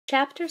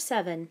Chapter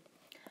 7.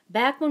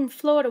 Back when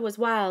Florida was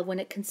wild, when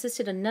it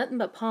consisted of nothing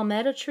but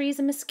palmetto trees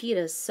and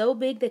mosquitoes so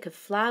big they could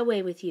fly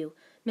away with you,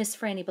 Miss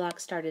Franny Block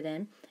started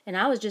in, and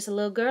I was just a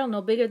little girl no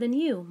bigger than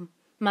you.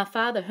 My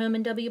father,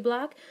 Herman W.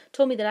 Block,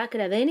 told me that I could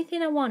have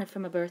anything I wanted for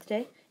my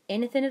birthday,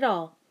 anything at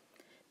all.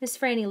 Miss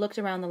Franny looked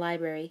around the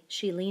library.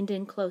 She leaned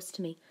in close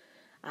to me.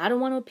 I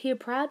don't want to appear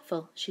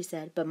prideful, she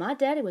said, but my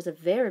daddy was a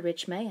very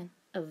rich man,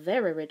 a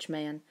very rich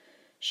man.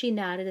 She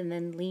nodded and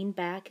then leaned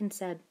back and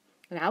said,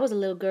 and I was a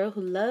little girl who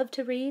loved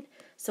to read,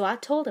 so I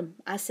told him,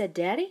 I said,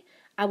 Daddy,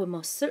 I would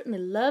most certainly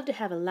love to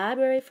have a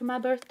library for my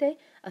birthday.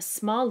 A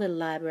small little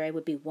library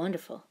would be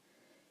wonderful.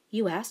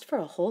 You asked for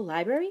a whole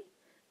library?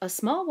 A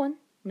small one,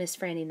 Miss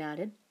Franny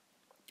nodded.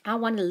 I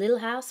wanted a little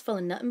house full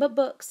of nothing but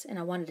books, and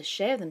I wanted to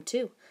share them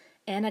too.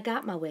 And I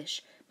got my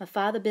wish. My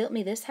father built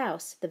me this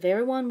house, the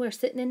very one we're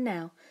sitting in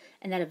now,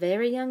 and at a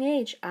very young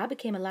age I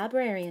became a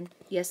librarian.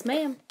 Yes,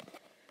 ma'am.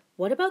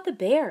 What about the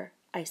bear?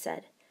 I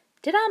said.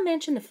 Did I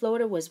mention that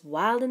Florida was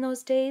wild in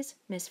those days?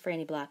 Miss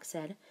Franny Block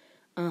said.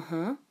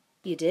 Uh-huh,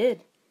 you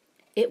did.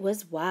 It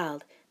was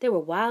wild. There were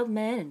wild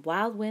men and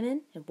wild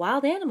women and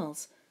wild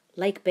animals,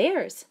 like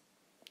bears.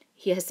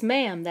 Yes,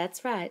 ma'am,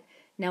 that's right.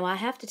 Now I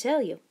have to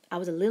tell you, I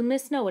was a little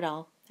Miss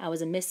Know-it-all. I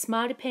was a Miss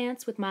Smarty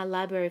Pants with my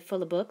library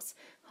full of books.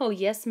 Oh,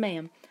 yes,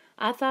 ma'am.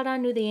 I thought I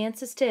knew the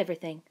answers to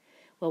everything.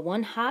 Well,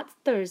 one hot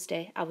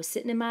Thursday, I was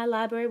sitting in my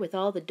library with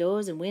all the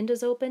doors and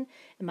windows open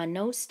and my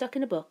nose stuck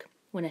in a book,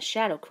 when a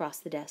shadow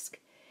crossed the desk.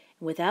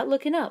 And without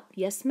looking up,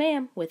 yes,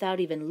 ma'am,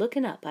 without even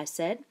looking up, I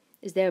said,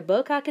 Is there a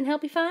book I can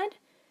help you find?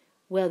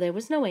 Well, there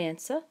was no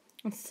answer,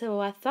 and so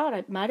I thought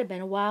it might have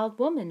been a wild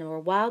woman or a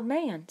wild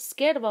man,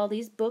 scared of all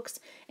these books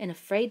and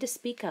afraid to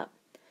speak up.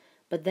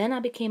 But then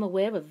I became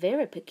aware of a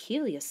very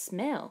peculiar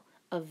smell,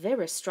 a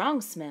very strong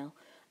smell.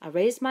 I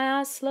raised my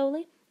eyes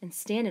slowly, and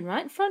standing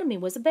right in front of me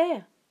was a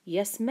bear.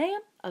 Yes,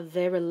 ma'am, a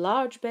very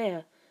large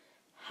bear.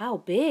 How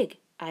big?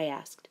 I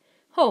asked.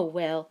 Oh,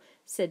 well,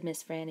 said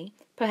Miss Franny,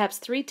 perhaps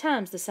 3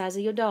 times the size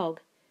of your dog.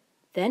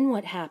 Then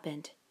what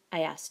happened? I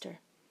asked her.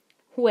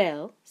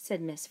 Well, said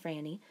Miss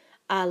Franny,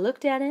 I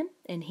looked at him,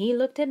 and he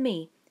looked at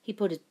me. He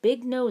put his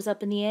big nose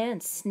up in the air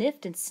and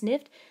sniffed,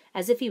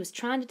 as if he was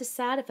trying to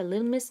decide if a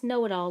little Miss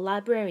Know-it-all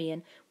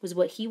librarian was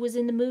what he was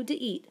in the mood to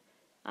eat.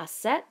 I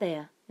sat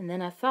there, and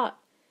then I thought,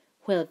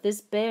 well, if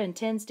this bear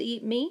intends to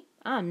eat me,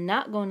 I'm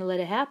not going to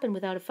let it happen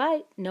without a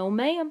fight. No,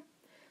 ma'am.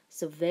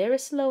 So very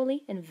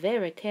slowly and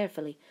very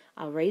carefully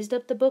I raised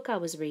up the book I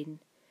was reading.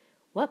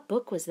 What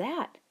book was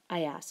that?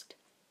 I asked.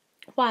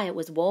 Why, it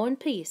was War and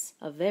Peace,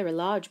 a very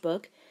large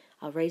book.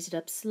 I raised it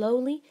up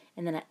slowly,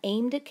 and then I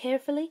aimed it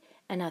carefully,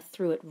 and I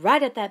threw it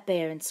right at that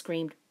bear and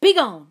screamed,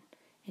 Begone!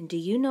 And do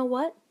you know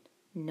what?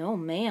 No,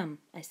 ma'am,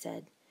 I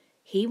said.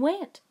 He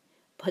went.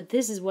 But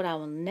this is what I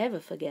will never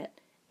forget.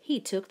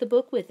 He took the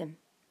book with him.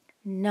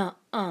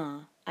 Nuh-uh,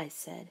 I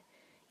said.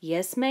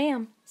 Yes,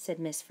 ma'am, said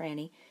Miss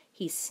Franny.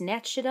 He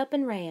snatched it up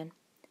and ran.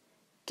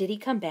 Did he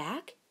come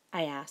back?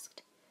 I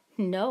asked.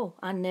 No,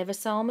 I never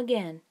saw him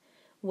again.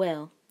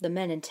 Well, the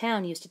men in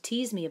town used to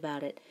tease me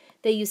about it.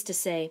 They used to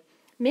say,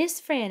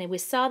 Miss Franny, we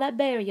saw that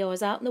bear of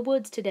yours out in the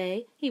woods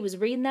today. He was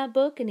reading that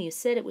book, and he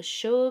said it was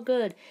sure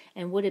good,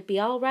 and would it be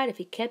all right if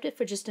he kept it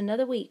for just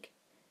another week?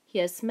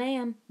 Yes,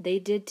 ma'am, they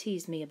did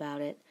tease me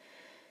about it.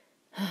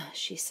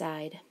 She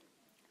sighed.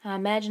 I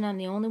imagine I'm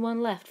the only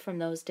one left from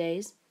those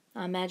days.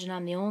 I imagine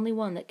I'm the only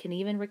one that can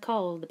even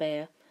recall the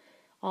bear.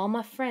 All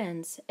my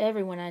friends,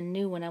 everyone I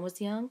knew when I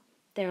was young,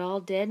 they're all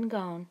dead and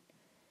gone.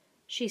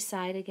 She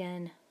sighed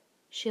again.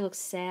 She looked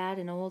sad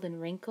and old and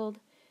wrinkled.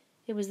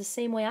 It was the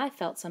same way I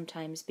felt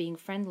sometimes, being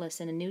friendless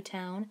in a new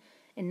town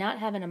and not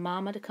having a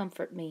mamma to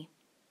comfort me.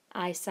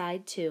 I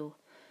sighed too.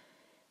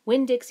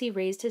 Winn Dixie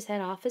raised his head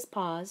off his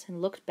paws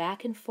and looked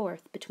back and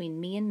forth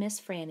between me and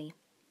Miss Franny.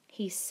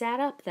 He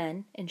sat up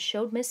then and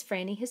showed Miss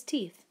Franny his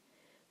teeth.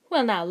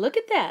 Well, now look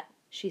at that,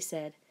 she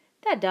said.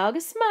 That dog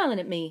is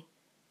smiling at me.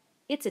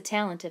 It's a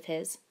talent of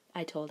his,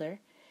 I told her.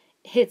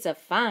 It's a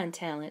fine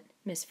talent,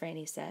 Miss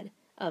Franny said.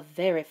 A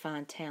very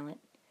fine talent.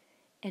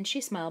 And she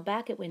smiled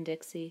back at Winn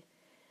Dixie.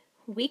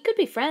 We could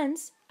be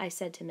friends, I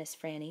said to Miss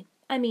Franny.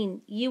 I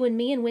mean, you and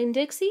me and Winn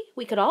Dixie,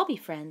 we could all be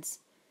friends.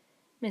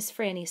 Miss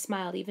Franny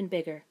smiled even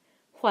bigger.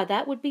 Why,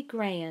 that would be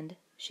grand,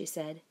 she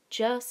said.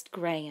 Just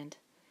grand.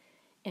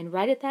 And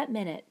right at that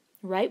minute,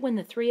 right when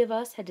the 3 of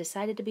us had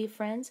decided to be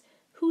friends,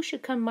 who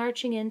should come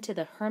marching into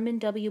the Herman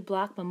W.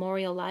 Block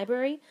Memorial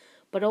Library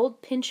but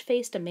old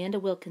pinch-faced Amanda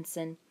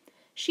Wilkinson.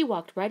 She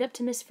walked right up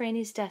to Miss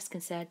Franny's desk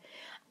and said,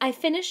 I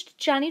finished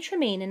Johnny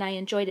Tremaine and I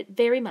enjoyed it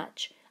very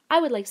much.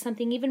 I would like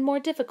something even more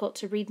difficult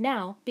to read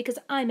now because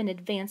I'm an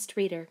advanced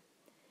reader.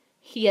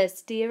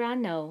 Yes, dear, I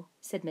know,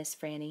 said Miss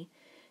Franny.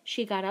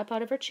 She got up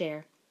out of her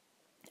chair.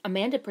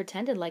 Amanda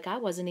pretended like I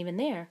wasn't even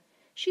there.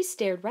 She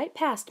stared right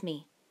past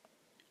me.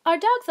 Are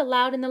dogs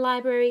allowed in the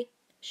library?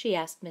 She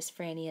asked Miss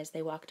Franny as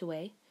they walked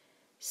away.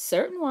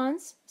 Certain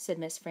ones, said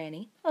Miss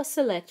Franny. A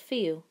select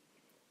few.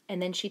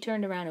 And then she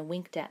turned around and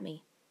winked at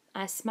me.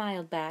 I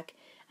smiled back.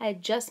 I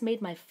had just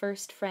made my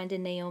first friend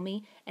in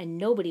Naomi, and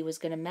nobody was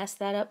going to mess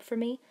that up for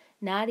me.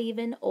 Not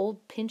even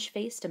old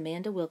pinch-faced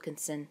Amanda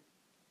Wilkinson.